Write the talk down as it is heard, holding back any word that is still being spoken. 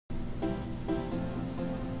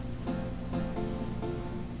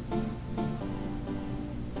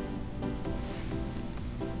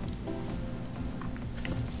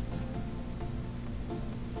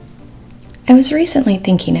I was recently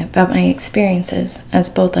thinking about my experiences as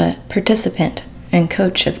both a participant and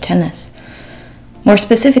coach of tennis. More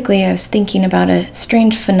specifically, I was thinking about a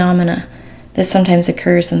strange phenomena that sometimes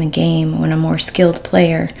occurs in the game when a more skilled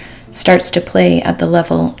player starts to play at the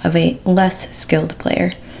level of a less skilled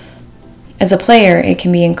player. As a player, it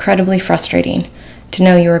can be incredibly frustrating to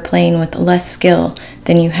know you are playing with less skill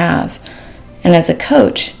than you have, and as a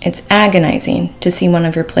coach, it's agonizing to see one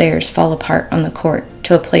of your players fall apart on the court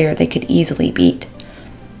to a player they could easily beat.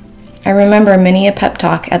 I remember many a pep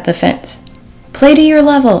talk at the fence. Play to your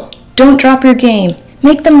level. Don't drop your game.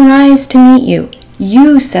 Make them rise to meet you.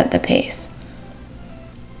 You set the pace.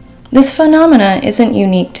 This phenomena isn't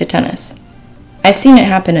unique to tennis. I've seen it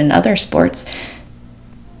happen in other sports.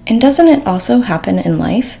 And doesn't it also happen in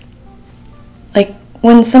life? Like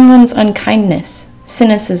when someone's unkindness,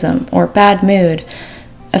 cynicism, or bad mood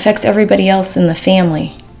affects everybody else in the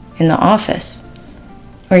family, in the office,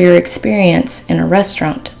 or your experience in a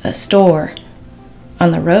restaurant, a store,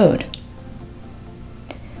 on the road.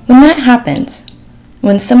 When that happens,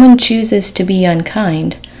 when someone chooses to be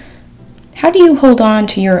unkind, how do you hold on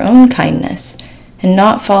to your own kindness and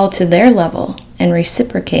not fall to their level and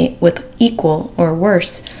reciprocate with equal or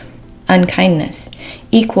worse unkindness,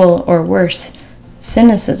 equal or worse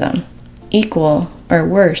cynicism, equal or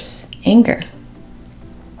worse anger?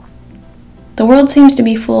 The world seems to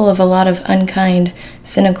be full of a lot of unkind,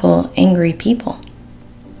 cynical, angry people.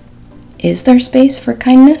 Is there space for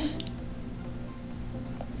kindness?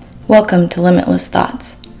 Welcome to Limitless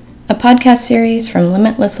Thoughts, a podcast series from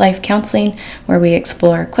Limitless Life Counseling where we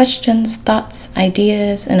explore questions, thoughts,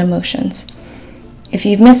 ideas, and emotions. If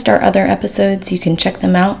you've missed our other episodes, you can check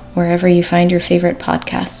them out wherever you find your favorite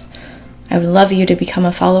podcasts. I would love you to become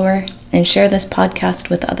a follower and share this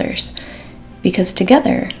podcast with others, because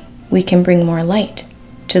together we can bring more light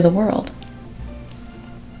to the world.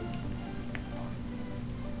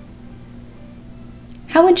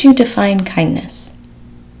 How would you define kindness?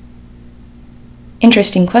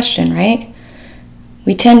 Interesting question, right?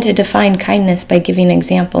 We tend to define kindness by giving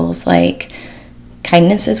examples like,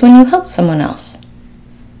 kindness is when you help someone else.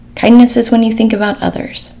 Kindness is when you think about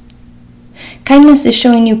others. Kindness is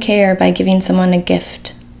showing you care by giving someone a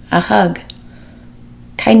gift, a hug.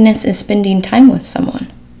 Kindness is spending time with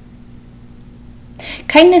someone.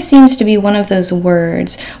 Kindness seems to be one of those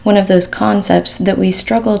words, one of those concepts that we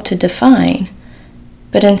struggle to define,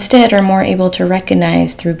 but instead are more able to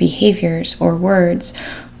recognize through behaviors or words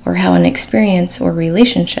or how an experience or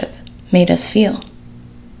relationship made us feel.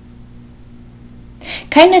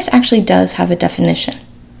 Kindness actually does have a definition.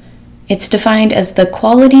 It's defined as the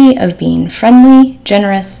quality of being friendly,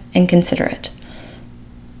 generous, and considerate.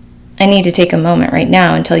 I need to take a moment right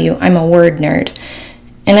now and tell you I'm a word nerd.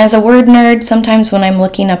 And as a word nerd, sometimes when I'm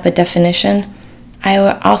looking up a definition, I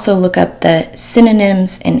also look up the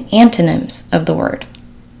synonyms and antonyms of the word.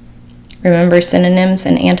 Remember synonyms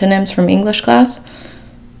and antonyms from English class?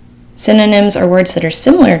 Synonyms are words that are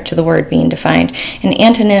similar to the word being defined, and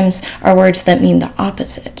antonyms are words that mean the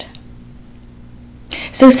opposite.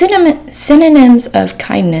 So synonyms of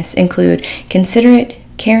kindness include considerate,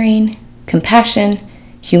 caring, compassion,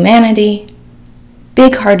 humanity,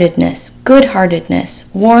 big-heartedness, good-heartedness,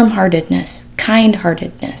 warm-heartedness,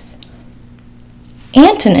 kind-heartedness.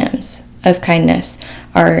 Antonyms of kindness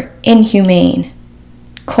are inhumane,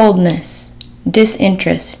 coldness,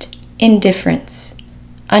 disinterest, indifference,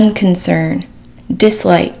 unconcern,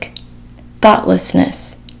 dislike,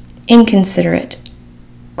 thoughtlessness, inconsiderate,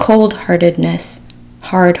 cold-heartedness,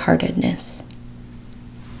 hard-heartedness.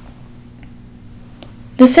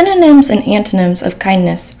 The synonyms and antonyms of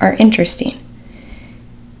kindness are interesting.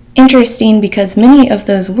 Interesting because many of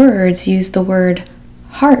those words use the word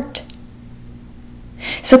heart.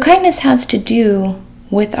 So kindness has to do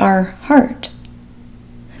with our heart.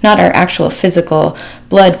 Not our actual physical,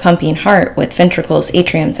 blood-pumping heart with ventricles,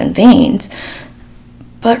 atriums, and veins,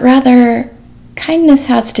 but rather kindness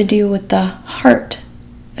has to do with the heart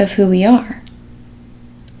of who we are,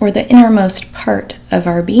 or the innermost part of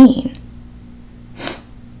our being.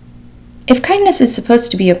 If kindness is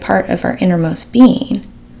supposed to be a part of our innermost being,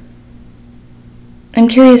 I'm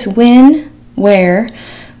curious when, where,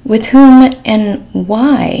 with whom, and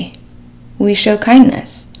why we show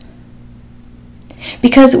kindness.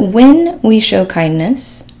 Because when we show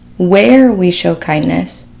kindness, where we show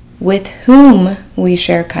kindness, with whom we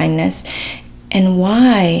share kindness, and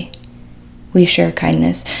why we share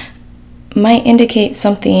kindness, might indicate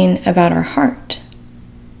something about our heart.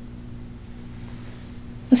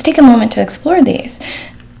 Let's take a moment to explore these.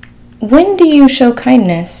 When do you show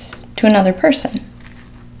kindness to another person?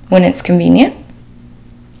 When it's convenient?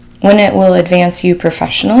 When it will advance you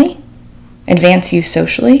professionally? advance you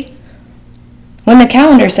socially? When the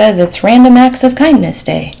calendar says it's Random Acts of Kindness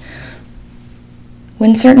Day?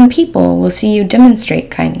 When certain people will see you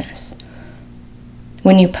demonstrate kindness?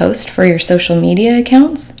 When you post for your social media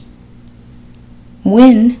accounts?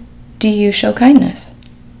 When do you show kindness?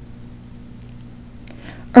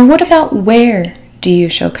 Or what about where do you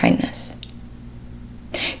show kindness?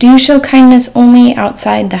 Do you show kindness only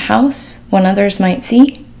outside the house when others might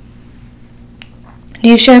see? Do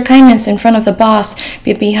you share kindness in front of the boss,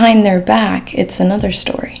 but behind their back, it's another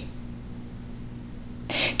story?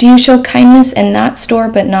 Do you show kindness in that store,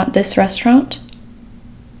 but not this restaurant?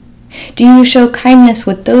 Do you show kindness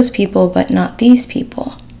with those people, but not these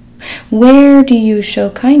people? Where do you show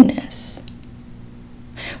kindness?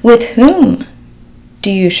 With whom do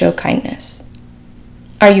you show kindness?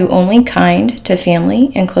 Are you only kind to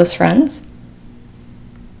family and close friends?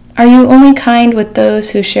 Are you only kind with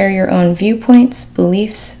those who share your own viewpoints,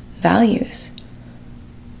 beliefs, values?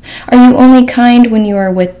 Are you only kind when you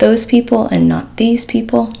are with those people and not these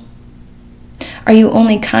people? Are you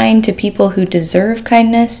only kind to people who deserve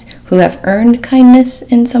kindness, who have earned kindness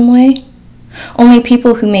in some way? Only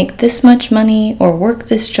people who make this much money, or work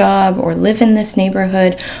this job, or live in this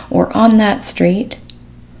neighborhood, or on that street?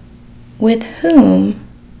 With whom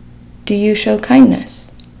do you show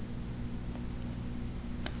kindness?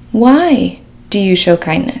 Why do you show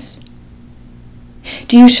kindness?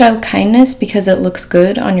 Do you show kindness because it looks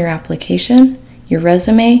good on your application, your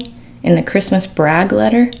resume, in the Christmas brag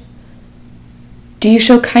letter? Do you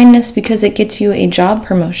show kindness because it gets you a job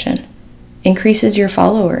promotion, increases your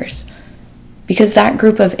followers, because that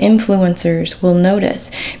group of influencers will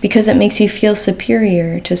notice, because it makes you feel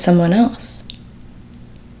superior to someone else?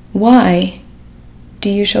 Why do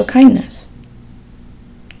you show kindness?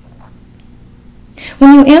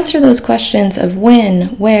 When you answer those questions of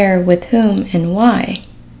when, where, with whom, and why,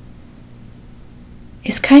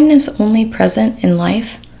 is kindness only present in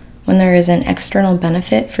life when there is an external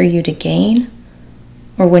benefit for you to gain,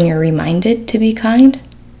 or when you're reminded to be kind?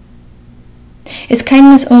 Is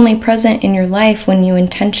kindness only present in your life when you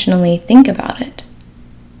intentionally think about it?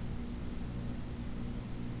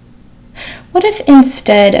 What if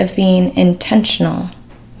instead of being intentional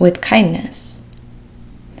with kindness,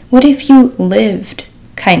 what if you lived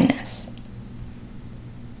kindness?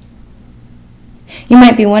 You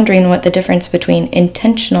might be wondering what the difference between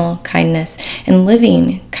intentional kindness and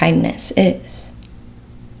living kindness is.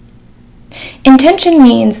 Intention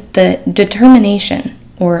means the determination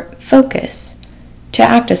or focus to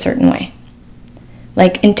act a certain way,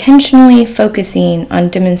 like intentionally focusing on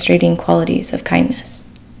demonstrating qualities of kindness.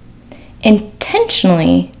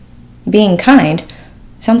 Intentionally being kind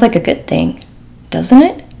sounds like a good thing, doesn't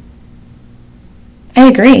it? I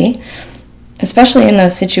agree, especially in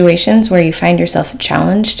those situations where you find yourself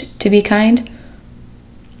challenged to be kind,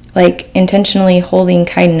 like intentionally holding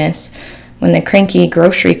kindness when the cranky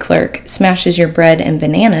grocery clerk smashes your bread and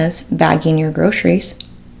bananas bagging your groceries,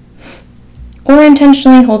 or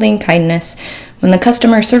intentionally holding kindness when the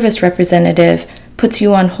customer service representative puts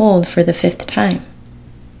you on hold for the 5th time,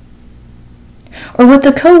 or with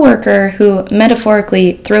the coworker who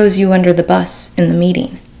metaphorically throws you under the bus in the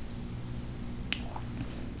meeting,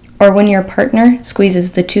 or when your partner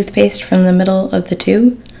squeezes the toothpaste from the middle of the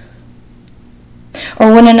tube,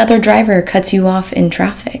 or when another driver cuts you off in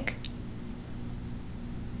traffic.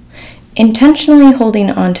 Intentionally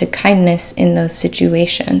holding on to kindness in those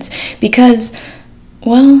situations because,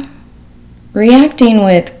 well, reacting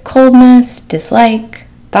with coldness, dislike,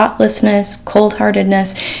 thoughtlessness,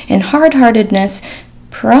 cold-heartedness, and hard-heartedness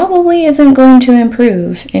probably isn't going to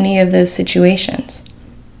improve any of those situations,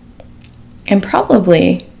 and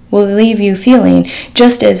probably will leave you feeling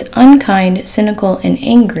just as unkind, cynical, and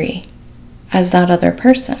angry as that other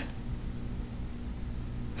person.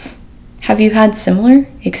 Have you had similar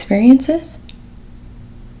experiences?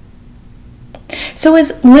 So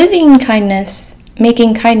is living kindness,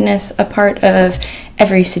 making kindness a part of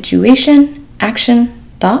every situation, action,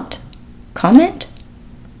 thought, comment?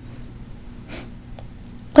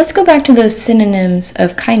 Let's go back to those synonyms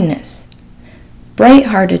of kindness: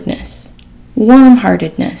 bright-heartedness,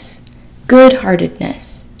 warm-heartedness,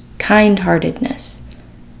 good-heartedness, kind-heartedness.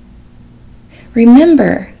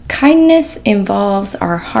 Remember, kindness involves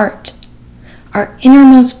our heart, our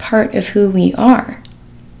innermost part of who we are.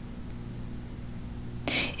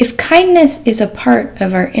 If kindness is a part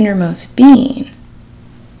of our innermost being,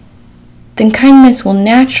 then kindness will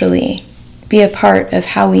naturally be a part of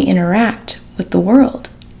how we interact with the world.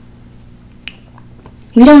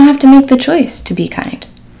 We don't have to make the choice to be kind.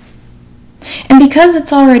 And because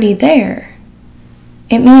it's already there,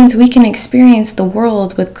 It means we can experience the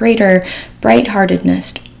world with greater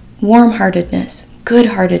bright-heartedness, warm-heartedness,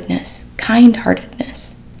 good-heartedness,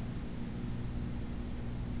 kind-heartedness.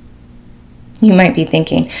 You might be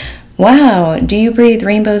thinking, wow, do you breathe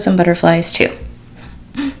rainbows and butterflies too?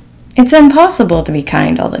 It's impossible to be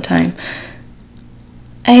kind all the time.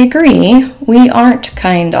 I agree, we aren't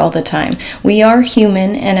kind all the time. We are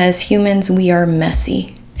human, and as humans, we are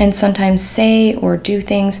messy, and sometimes say or do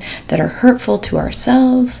things that are hurtful to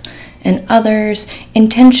ourselves and others,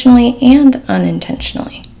 intentionally and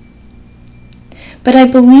unintentionally. But I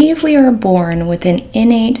believe we are born with an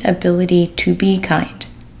innate ability to be kind,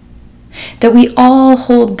 that we all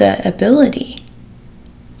hold the ability.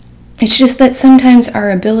 It's just that sometimes our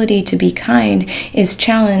ability to be kind is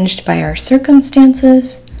challenged by our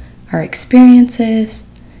circumstances, our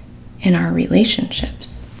experiences, and our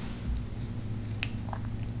relationships.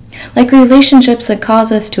 Like relationships that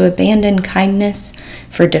cause us to abandon kindness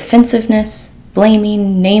for defensiveness,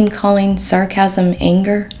 blaming, name-calling, sarcasm,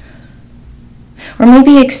 anger. Or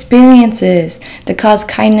maybe experiences that cause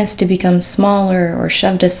kindness to become smaller or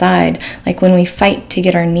shoved aside, like when we fight to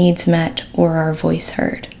get our needs met or our voice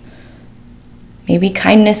heard. Maybe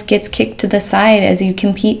kindness gets kicked to the side as you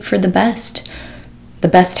compete for the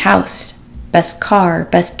best house, best car,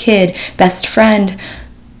 best kid, best friend,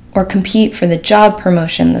 or compete for the job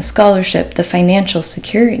promotion, the scholarship, the financial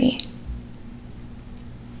security.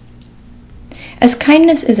 As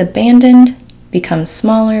kindness is abandoned, becomes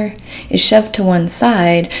smaller, is shoved to one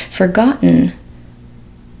side, forgotten,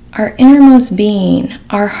 our innermost being,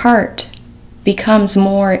 our heart, becomes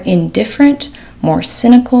more indifferent, more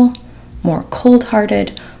cynical, more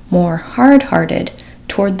cold-hearted, more hard-hearted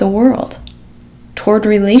toward the world, toward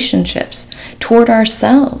relationships, toward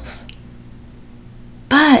ourselves.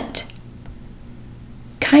 But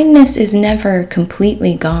kindness is never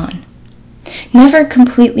completely gone, never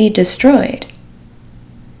completely destroyed.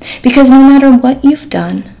 Because no matter what you've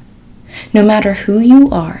done, no matter who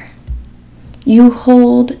you are, you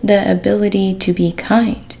hold the ability to be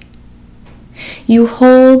kind. You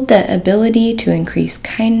hold the ability to increase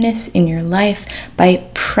kindness in your life by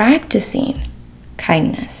practicing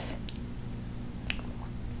kindness.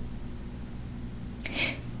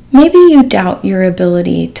 Maybe you doubt your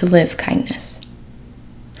ability to live kindness,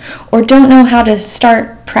 or don't know how to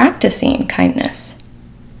start practicing kindness.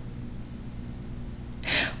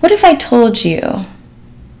 What if I told you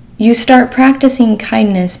you start practicing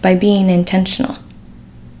kindness by being intentional?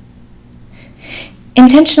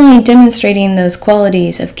 Intentionally demonstrating those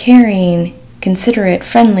qualities of caring, considerate,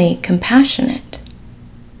 friendly, compassionate.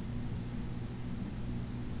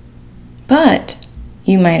 But,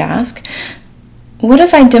 you might ask, what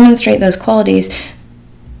if I demonstrate those qualities,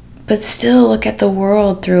 but still look at the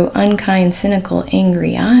world through unkind, cynical,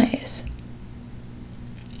 angry eyes?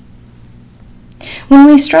 When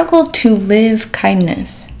we struggle to live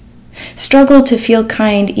kindness, struggle to feel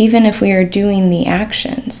kind even if we are doing the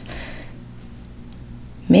actions,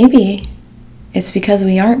 maybe it's because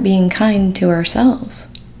we aren't being kind to ourselves.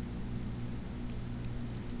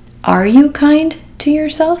 Are you kind to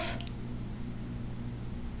yourself?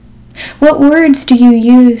 What words do you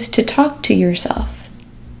use to talk to yourself?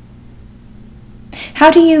 How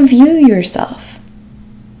do you view yourself?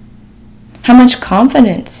 How much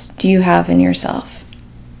confidence do you have in yourself?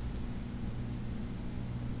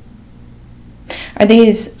 Are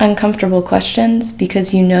these uncomfortable questions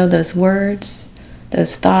because you know those words,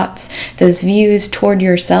 those thoughts, those views toward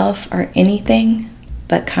yourself are anything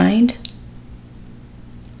but kind?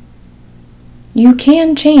 You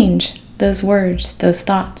can change those words, those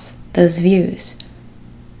thoughts, those views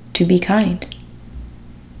to be kind.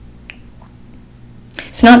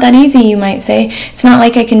 It's not that easy, you might say. It's not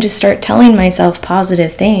like I can just start telling myself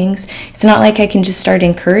positive things. It's not like I can just start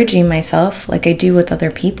encouraging myself like I do with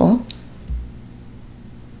other people.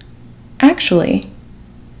 Actually,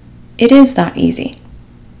 it is that easy.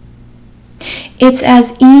 It's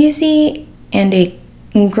as easy and a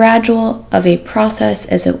gradual of a process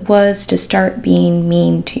as it was to start being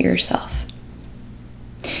mean to yourself.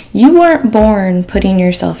 You weren't born putting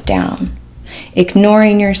yourself down,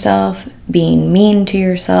 ignoring yourself, being mean to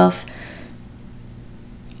yourself.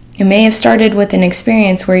 It may have started with an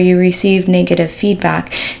experience where you received negative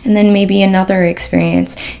feedback, and then maybe another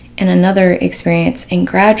experience, and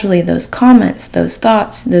gradually those comments, those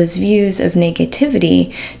thoughts, those views of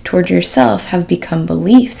negativity toward yourself have become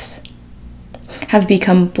beliefs, have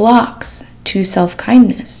become blocks to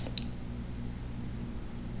self-kindness.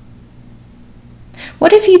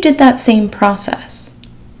 What if you did that same process,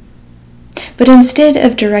 but instead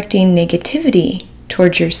of directing negativity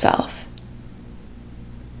towards yourself,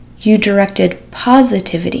 you directed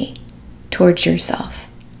positivity towards yourself.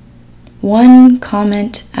 One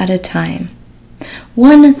comment at a time.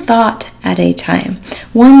 One thought at a time.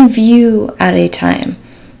 One view at a time.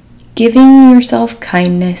 Giving yourself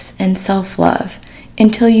kindness and self-love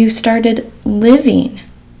until you started living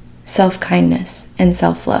self-kindness and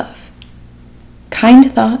self-love.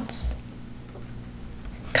 Kind thoughts,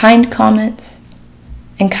 kind comments,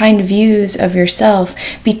 and kind views of yourself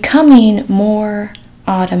becoming more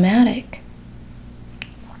automatic.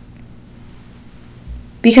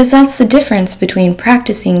 Because that's the difference between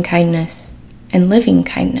practicing kindness and living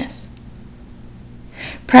kindness.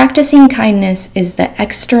 Practicing kindness is the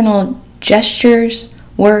external gestures,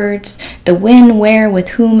 words, the when, where, with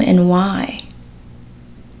whom, and why.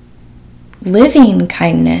 Living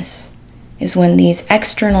kindness is when these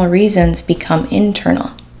external reasons become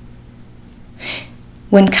internal.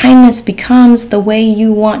 When kindness becomes the way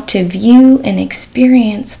you want to view and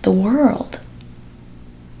experience the world.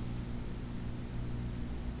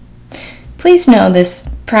 Please know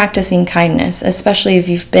this practicing kindness, especially if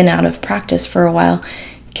you've been out of practice for a while,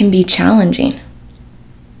 can be challenging.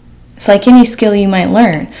 It's like any skill you might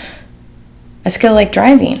learn. A skill like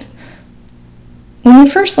driving. When you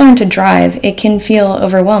first learn to drive, it can feel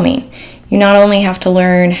overwhelming. You not only have to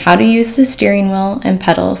learn how to use the steering wheel and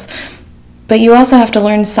pedals, but you also have to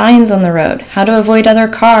learn signs on the road, how to avoid other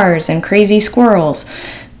cars and crazy squirrels.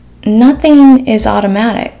 Nothing is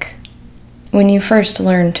automatic when you first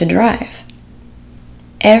learn to drive.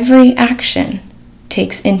 Every action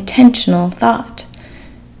takes intentional thought.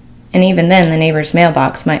 And even then, the neighbor's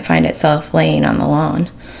mailbox might find itself laying on the lawn.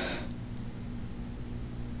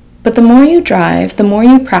 But the more you drive, the more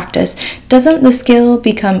you practice, doesn't the skill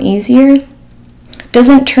become easier?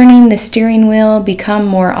 Doesn't turning the steering wheel become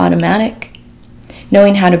more automatic?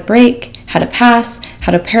 Knowing how to brake, how to pass,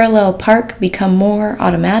 how to parallel park become more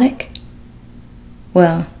automatic?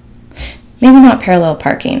 Well, maybe not parallel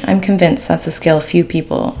parking. I'm convinced that's a skill few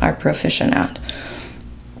people are proficient at.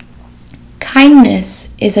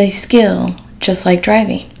 Kindness is a skill just like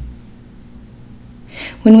driving.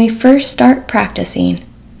 When we first start practicing,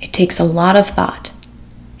 it takes a lot of thought.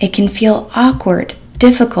 It can feel awkward,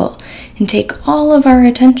 difficult, and take all of our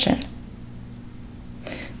attention.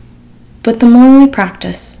 But the more we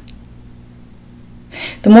practice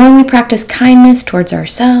kindness towards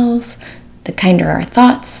ourselves, the kinder our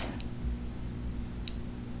thoughts,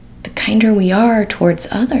 the kinder we are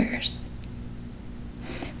towards others.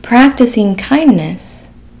 Practicing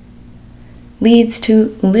kindness leads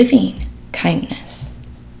to living kindness.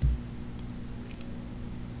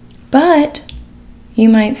 But, you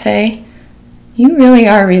might say, you really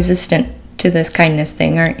are resistant to this kindness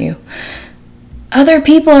thing, aren't you? Other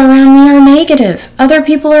people around me are negative. Other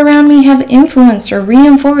people around me have influenced or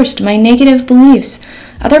reinforced my negative beliefs.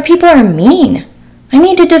 Other people are mean. I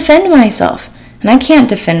need to defend myself, and I can't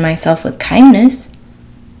defend myself with kindness.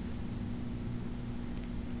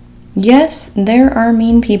 Yes, there are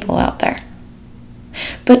mean people out there.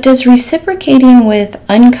 But does reciprocating with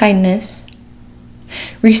unkindness,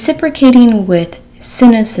 reciprocating with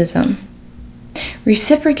cynicism,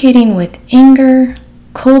 reciprocating with anger,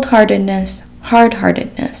 cold-heartedness,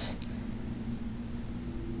 hard-heartedness,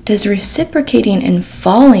 does reciprocating and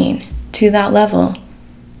falling to that level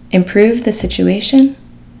improve the situation,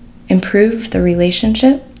 improve the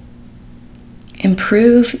relationship,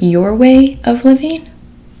 improve your way of living?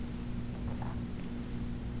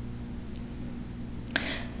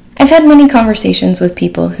 I've had many conversations with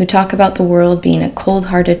people who talk about the world being a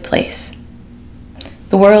cold-hearted place.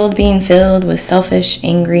 The world being filled with selfish,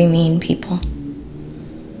 angry, mean people.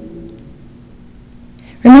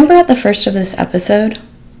 Remember at the first of this episode,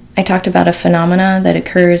 I talked about a phenomena that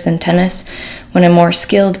occurs in tennis when a more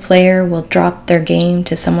skilled player will drop their game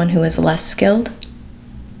to someone who is less skilled?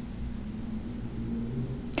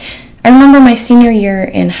 I remember my senior year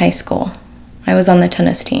in high school. I was on the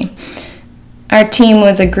tennis team. Our team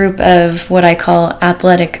was a group of what I call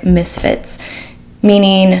athletic misfits,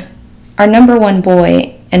 meaning our number one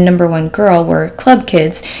boy and number one girl were club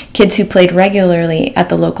kids who played regularly at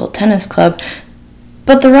the local tennis club,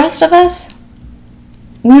 but the rest of us,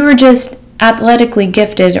 we were just athletically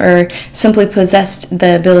gifted or simply possessed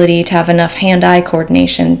the ability to have enough hand-eye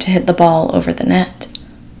coordination to hit the ball over the net.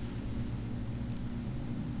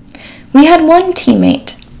 We had one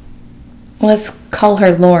teammate, let's call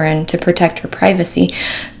her Lauren to protect her privacy,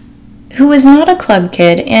 who was not a club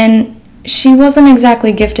kid, and she wasn't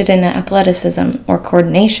exactly gifted in athleticism or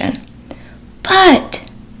coordination.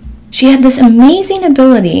 But she had this amazing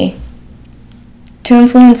ability to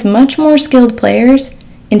influence much more skilled players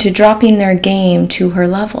into dropping their game to her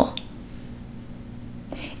level.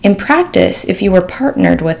 In practice, if you were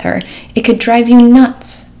partnered with her, it could drive you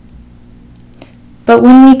nuts. But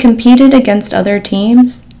when we competed against other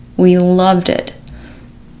teams, we loved it.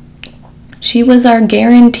 She was our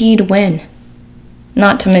guaranteed win.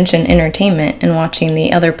 Not to mention entertainment and watching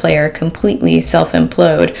the other player completely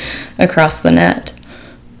self-implode across the net.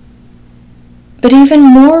 But even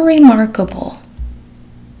more remarkable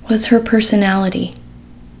was her personality.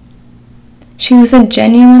 She was a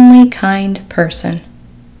genuinely kind person.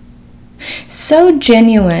 So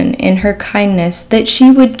genuine in her kindness that she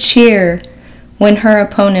would cheer when her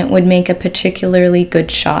opponent would make a particularly good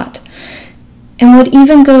shot, and would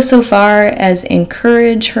even go so far as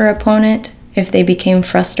encourage her opponent if they became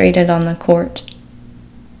frustrated on the court.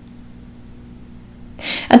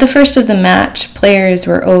 At the first of the match, players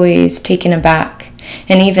were always taken aback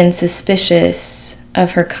and even suspicious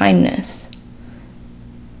of her kindness.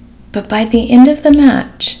 But by the end of the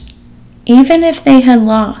match, even if they had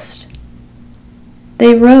lost,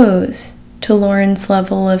 they rose to Lauren's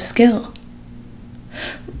level of skill.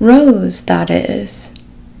 Rose, that is,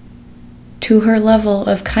 to her level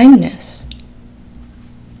of kindness.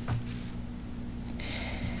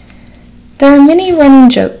 There are many running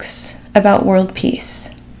jokes about world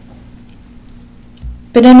peace.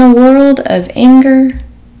 But in a world of anger,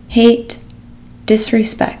 hate,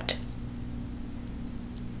 disrespect,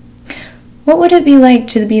 what would it be like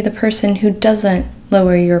to be the person who doesn't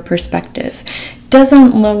lower your perspective,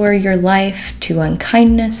 doesn't lower your life to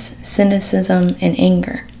unkindness, cynicism, and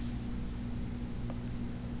anger?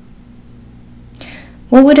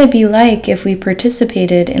 What would it be like if we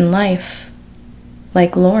participated in life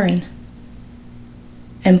like Lauren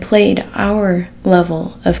and played our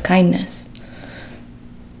level of kindness?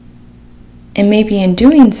 And maybe in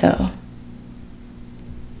doing so,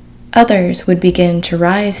 others would begin to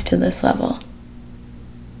rise to this level,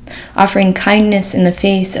 offering kindness in the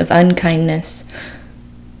face of unkindness,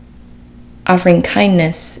 offering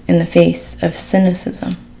kindness in the face of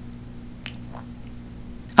cynicism,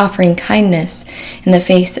 offering kindness in the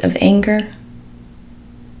face of anger,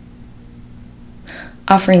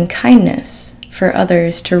 offering kindness for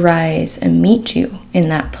others to rise and meet you in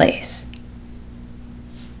that place.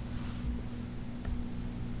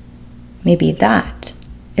 Maybe that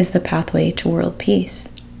is the pathway to world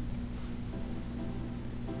peace.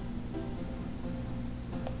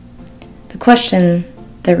 The question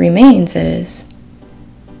that remains is,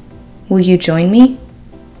 will you join me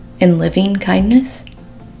in living kindness?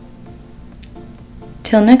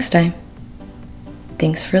 Till next time,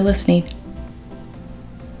 thanks for listening.